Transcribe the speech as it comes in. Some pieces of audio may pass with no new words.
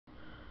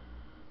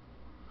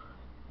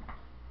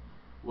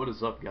What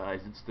is up, guys?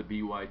 It's the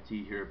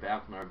BYT here,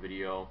 back in our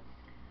video.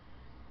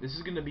 This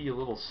is going to be a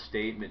little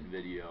statement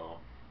video.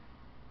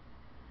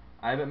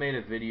 I haven't made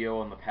a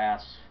video in the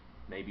past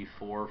maybe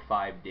 4 or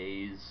 5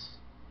 days.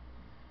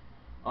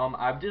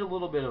 I did a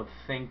little bit of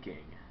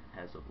thinking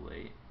as of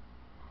late.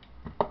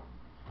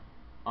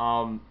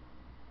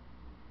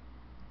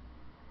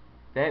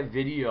 That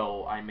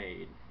video I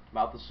made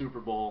about the Super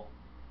Bowl,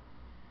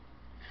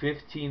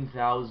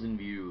 15,000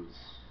 views.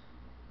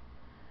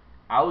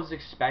 I was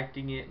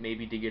expecting it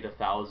maybe to get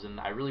 1,000.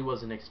 I really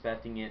wasn't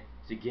expecting it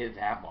to get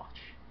that much.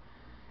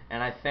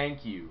 And I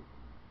thank you.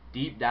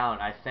 Deep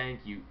down, I thank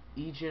you,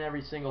 each and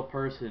every single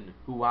person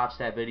who watched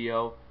that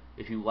video.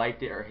 If you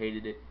liked it or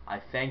hated it,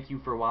 I thank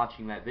you for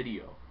watching that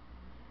video.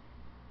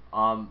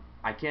 I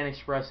can't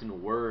express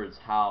in words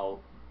how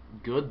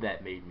good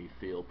that made me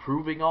feel.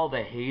 Proving all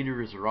the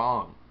haters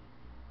wrong.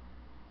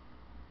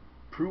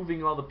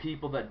 Proving all the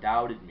people that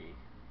doubted me.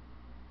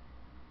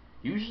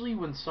 Usually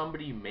when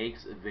somebody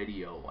makes a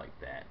video like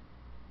that,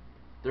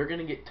 they're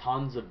gonna get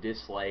tons of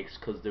dislikes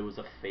because there was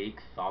a fake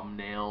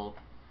thumbnail.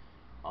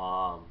 You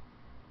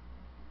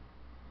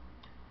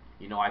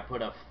know, I'll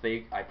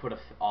admit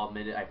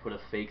it, I put a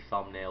fake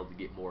thumbnail to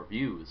get more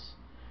views.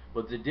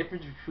 But the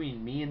difference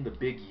between me and the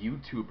big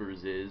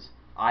YouTubers is,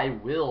 I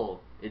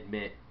will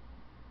admit,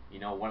 you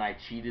know, when I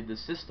cheated the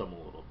system a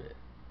little bit.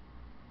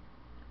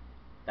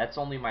 That's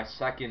only my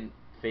second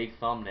fake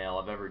thumbnail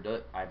I've ever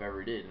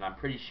did, and I'm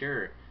pretty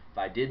sure if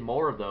I did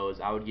more of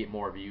those, I would get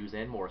more views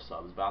and more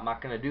subs. But I'm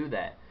not gonna do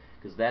that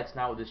because that's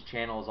not what this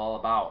channel is all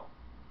about.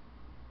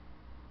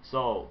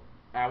 So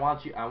I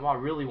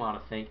really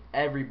want to thank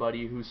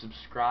everybody who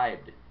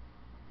subscribed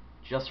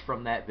just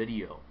from that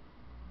video.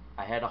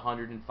 I had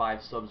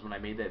 105 subs when I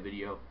made that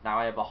video. Now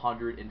I have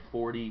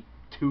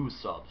 142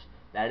 subs.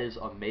 That is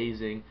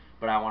amazing.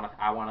 But I want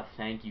to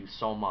thank you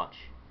so much.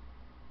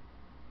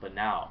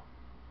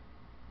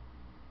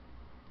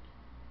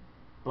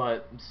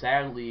 But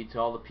sadly, to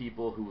all the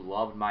people who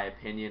loved my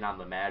opinion on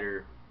the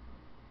matter,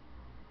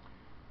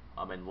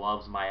 and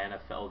loves my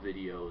NFL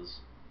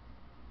videos,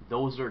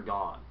 those are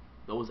gone.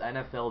 Those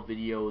NFL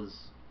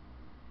videos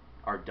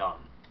are done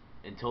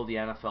until the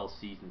NFL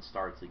season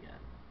starts again.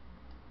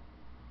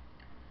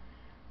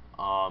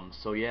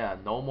 So yeah,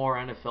 no more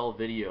NFL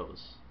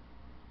videos.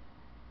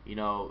 You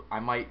know,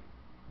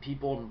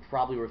 people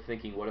probably were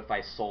thinking, what if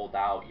I sold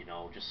out, you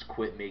know, just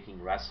quit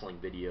making wrestling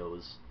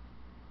videos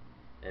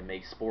and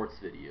make sports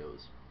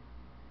videos.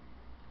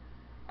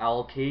 I'll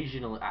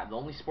occasionally, the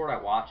only sport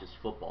I watch is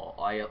football.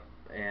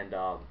 And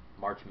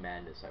March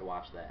Madness, I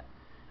watch that.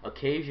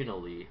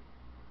 Occasionally,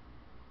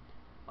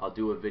 I'll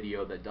do a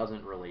video that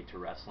doesn't relate to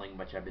wrestling,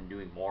 which I've been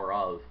doing more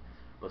of.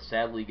 But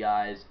sadly,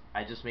 guys,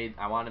 I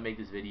want to make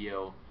this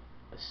video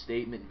a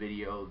statement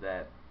video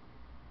that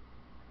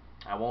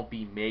I won't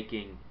be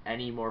making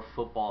any more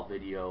football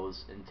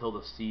videos until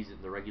the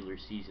regular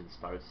season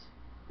starts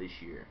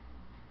this year,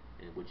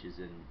 which is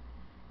in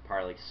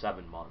probably like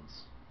 7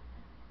 months.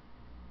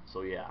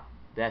 So yeah,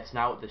 that's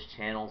not what this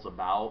channel's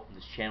about.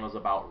 This channel's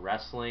about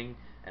wrestling,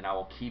 and I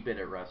will keep it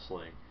at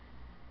wrestling.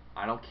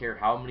 I don't care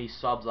how many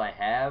subs I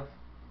have.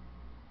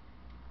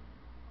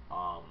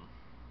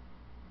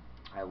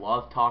 I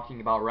love talking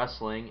about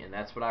wrestling, and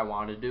that's what I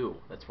want to do.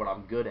 That's what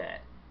I'm good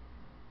at.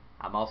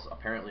 I'm also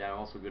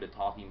good at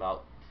talking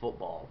about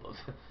football, but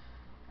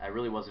I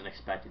really wasn't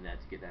expecting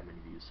that to get that many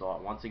views.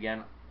 So once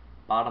again,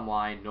 bottom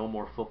line, no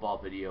more football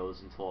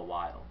videos until a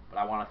while. But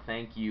I want to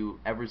thank you,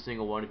 every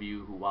single one of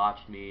you who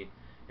watched me,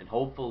 and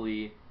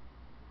hopefully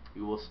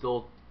you will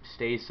still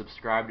stay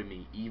subscribed to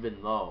me,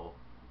 even though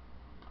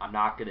I'm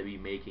not going to be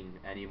making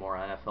any more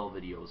NFL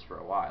videos for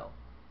a while.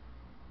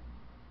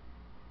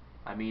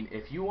 I mean,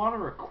 if you want to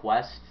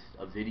request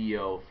a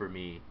video for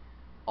me,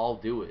 I'll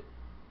do it.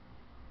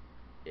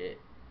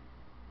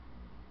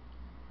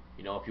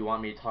 You know, if you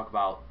want me to talk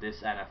about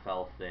this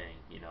NFL thing,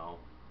 you know,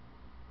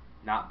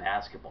 not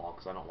basketball,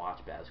 because I don't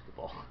watch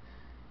basketball.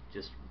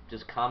 Just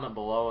comment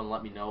below and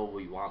let me know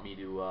what you want me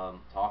to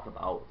talk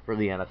about for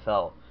the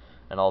NFL,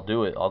 and I'll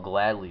do it. I'll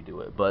gladly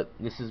do it. But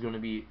this is going to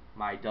be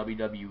my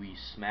WWE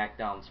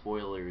Smackdown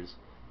Spoilers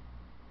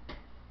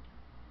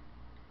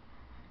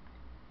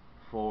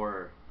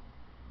for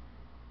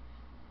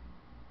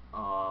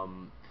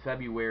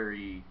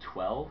February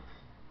 12th.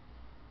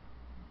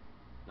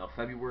 No,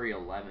 February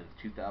 11th,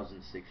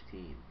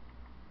 2016.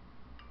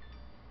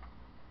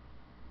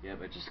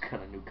 Yep, I just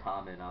got a new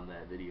comment on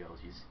that video.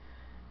 She's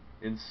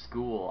in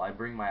school. I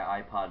bring my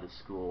iPod to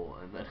school,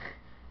 and then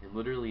in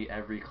literally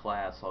every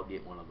class I'll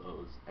get one of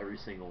those. Every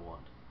single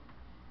one.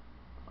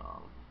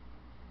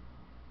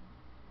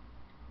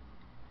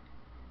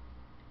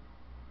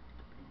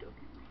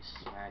 WWE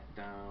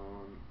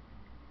Smackdown.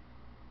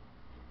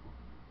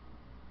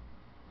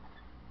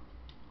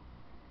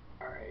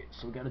 Alright,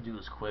 so we gotta do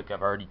this quick.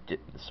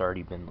 It's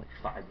already been like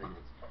 5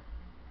 minutes.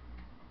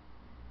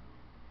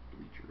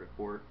 Bleacher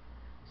Report.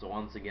 So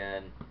once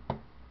again,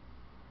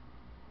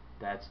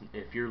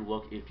 if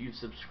you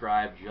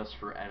subscribe just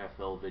for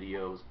NFL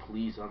videos,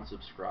 please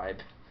unsubscribe.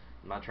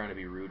 I'm not trying to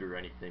be rude or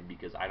anything,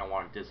 because I don't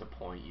want to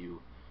disappoint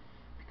you.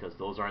 because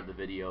those aren't the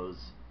videos.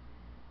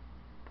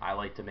 I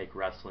like to make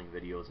wrestling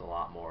videos a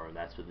lot more, and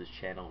that's what this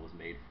channel was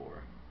made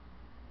for.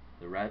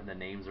 The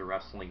name's a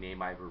wrestling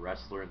name. I have a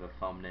wrestler in the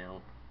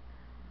thumbnail.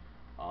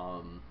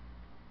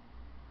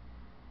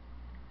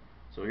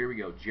 So here we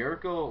go.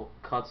 Jericho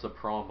cuts a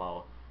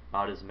promo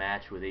about his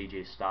match with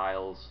AJ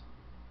Styles.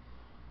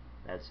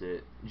 That's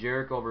it.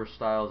 Jericho vs.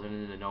 Styles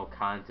ended in a no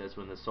contest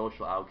when the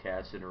Social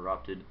Outcasts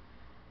interrupted.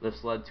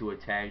 This led to a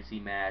tag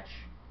team match.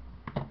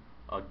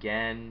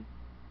 Again,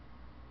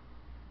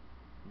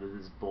 this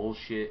is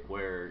bullshit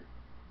where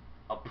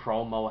a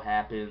promo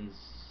happens,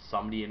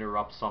 somebody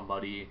interrupts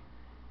somebody,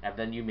 and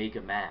then you make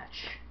a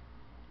match.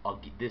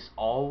 This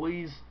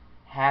always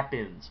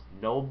happens.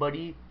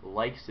 Nobody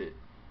likes it.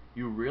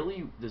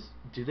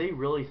 Do they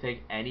really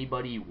think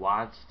anybody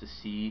wants to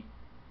see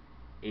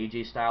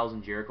AJ Styles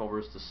and Jericho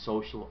versus the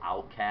Social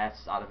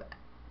Outcasts? Out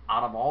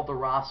of all the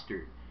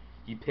roster,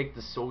 you pick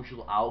the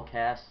Social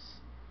Outcasts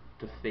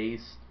to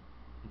face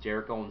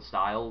Jericho and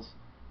Styles?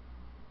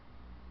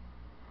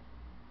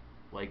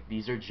 Like,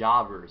 these are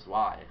jobbers.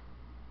 Why?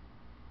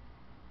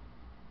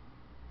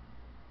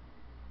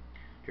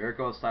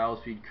 Jericho and Styles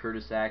feed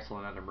Curtis Axel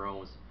and Adam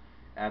Rose.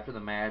 After the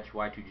match,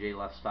 Y2J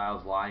left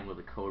Styles lying with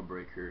a code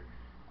breaker.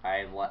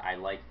 I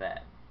like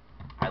that.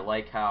 I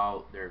like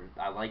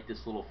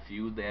this little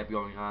feud they have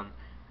going on.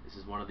 This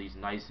is one of these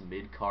nice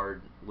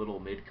little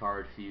mid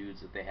card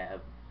feuds that they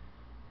have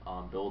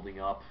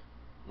building up.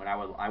 When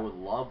I would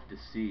love to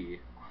see,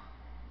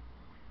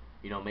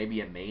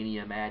 maybe a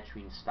Mania match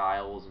between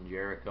Styles and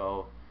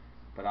Jericho.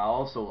 But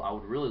I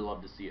would really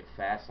love to see a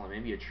Fastlane,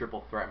 maybe a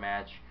triple threat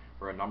match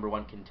for a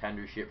 #1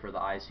 contendership for the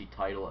IC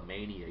title at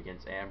Mania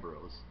against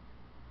Ambrose.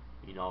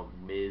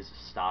 Miz,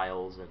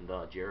 Styles, and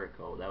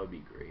Jericho. That would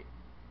be great.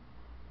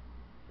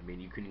 I mean,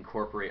 you can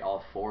incorporate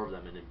all four of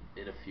them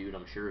in a feud.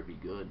 I'm sure it'd be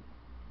good.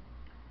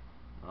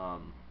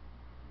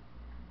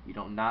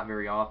 Not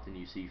very often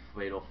you see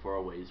fatal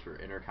 4-ways for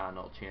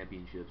Intercontinental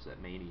Championships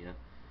at Mania.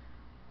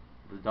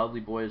 The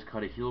Dudley Boys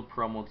cut a heel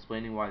promo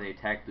explaining why they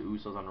attacked the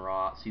Usos on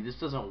Raw. See, this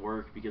doesn't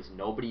work because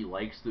nobody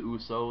likes the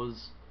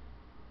Usos.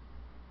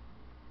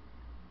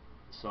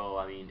 So,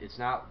 I mean, it's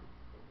not...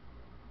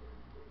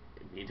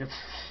 I mean, it's...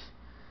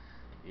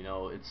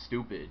 it's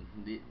stupid.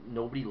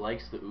 Nobody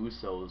likes the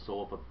Usos,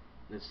 so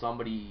if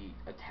somebody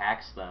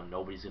attacks them,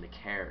 nobody's going to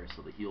care.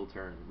 So the heel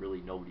turn,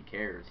 really nobody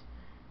cares.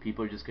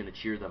 People are just going to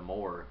cheer them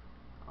more.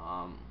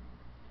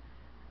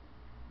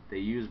 They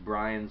used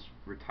Bryan's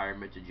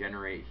retirement to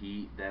generate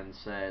heat, then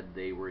said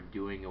they were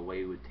doing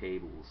away with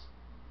tables.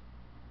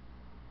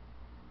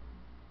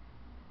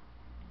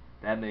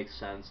 That makes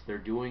sense. They're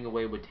doing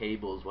away with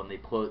tables when they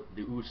put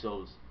the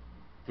Usos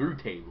through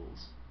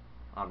tables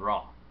on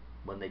Raw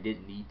when they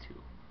didn't need to.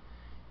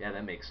 Yeah,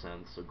 that makes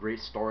sense. So great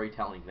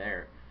storytelling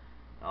there.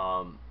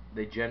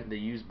 They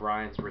use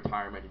Bryan's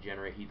retirement to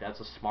generate heat. That's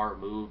a smart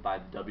move by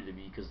the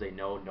WWE because they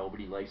know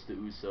nobody likes the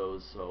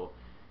Usos. So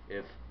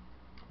if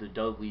the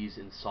Dudleys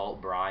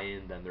insult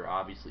Bryan, then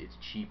it's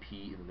cheap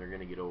heat, and they're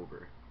gonna get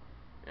over.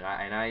 And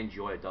I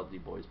enjoy a Dudley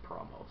Boys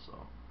promo.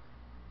 So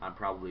I'm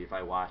probably, if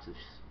I watch this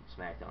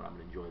SmackDown, I'm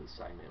gonna enjoy the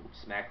segment.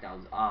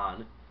 SmackDown's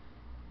on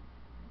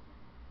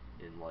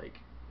in like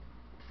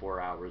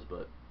 4 hours,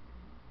 but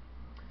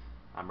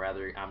I'm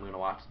gonna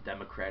watch the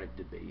Democratic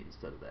debate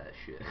instead of that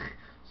shit.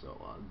 So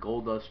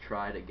Goldust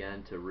tried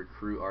again to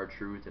recruit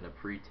R-Truth in a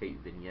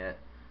pre-tape vignette.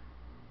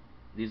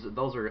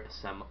 Those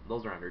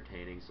are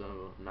entertaining,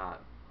 so I'm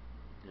not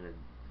gonna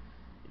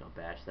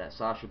bash that.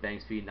 Sasha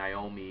Banks feed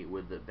Naomi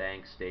with the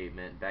Banks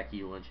statement.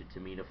 Becky Lynch and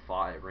Tamina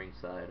fought at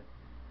ringside.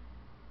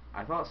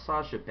 I thought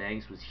Sasha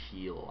Banks was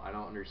heel. I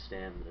don't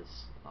understand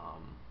this.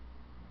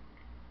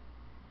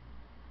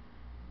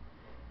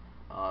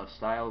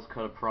 Styles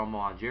cut a promo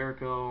on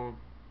Jericho.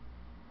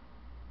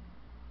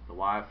 The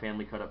Wyatt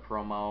family cut a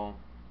promo.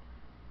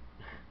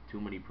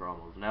 Too many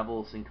promos.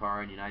 Neville, Sin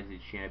Cara, and United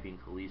States Champion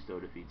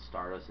Kalisto defeats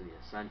Stardust in the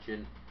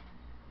Ascension.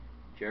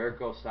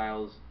 Jericho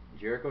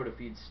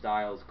defeats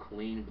Styles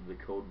clean with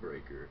the code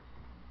breaker.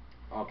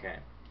 Okay.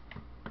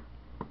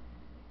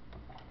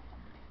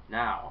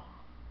 Now,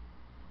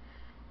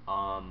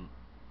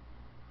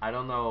 I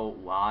don't know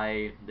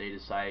why they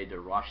decided to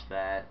rush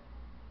that.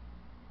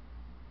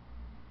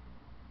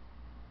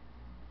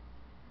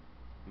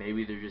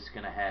 Maybe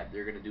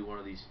they're gonna do one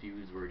of these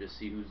feuds where just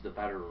see who's the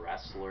better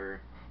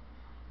wrestler.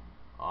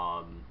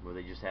 Where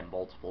they just have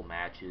multiple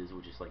matches,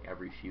 which is like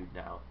every feud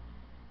now.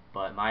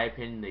 But in my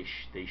opinion,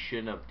 they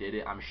shouldn't have did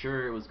it. I'm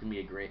sure it's gonna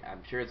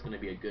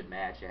be a good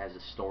match. It has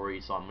a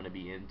story, so I'm gonna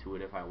be into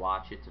it if I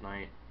watch it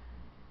tonight.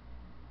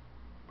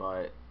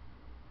 But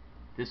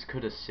this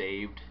could have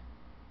saved.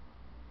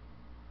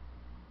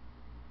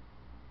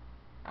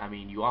 I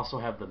mean, you also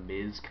have the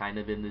Miz kind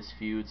of in this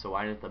feud, so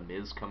why didn't the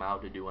Miz come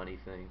out to do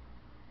anything?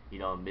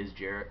 Miz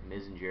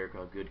and Jericho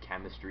have good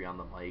chemistry on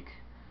the mic.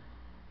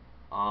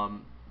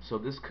 So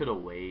this could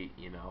have waited.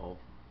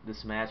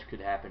 This match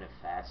could happen at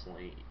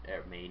Fastlane,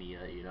 at Mania.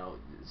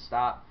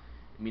 Stop.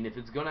 I mean,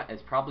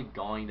 it's probably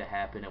going to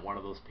happen at one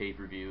of those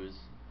pay-per-views.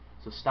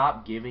 So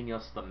stop giving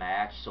us the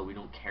match so we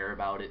don't care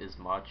about it as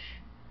much.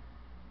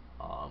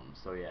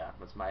 So yeah,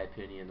 that's my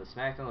opinion. The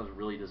SmackDown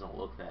really doesn't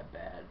look that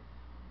bad,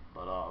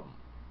 but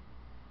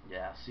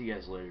yeah. See you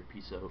guys later.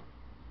 Peace out.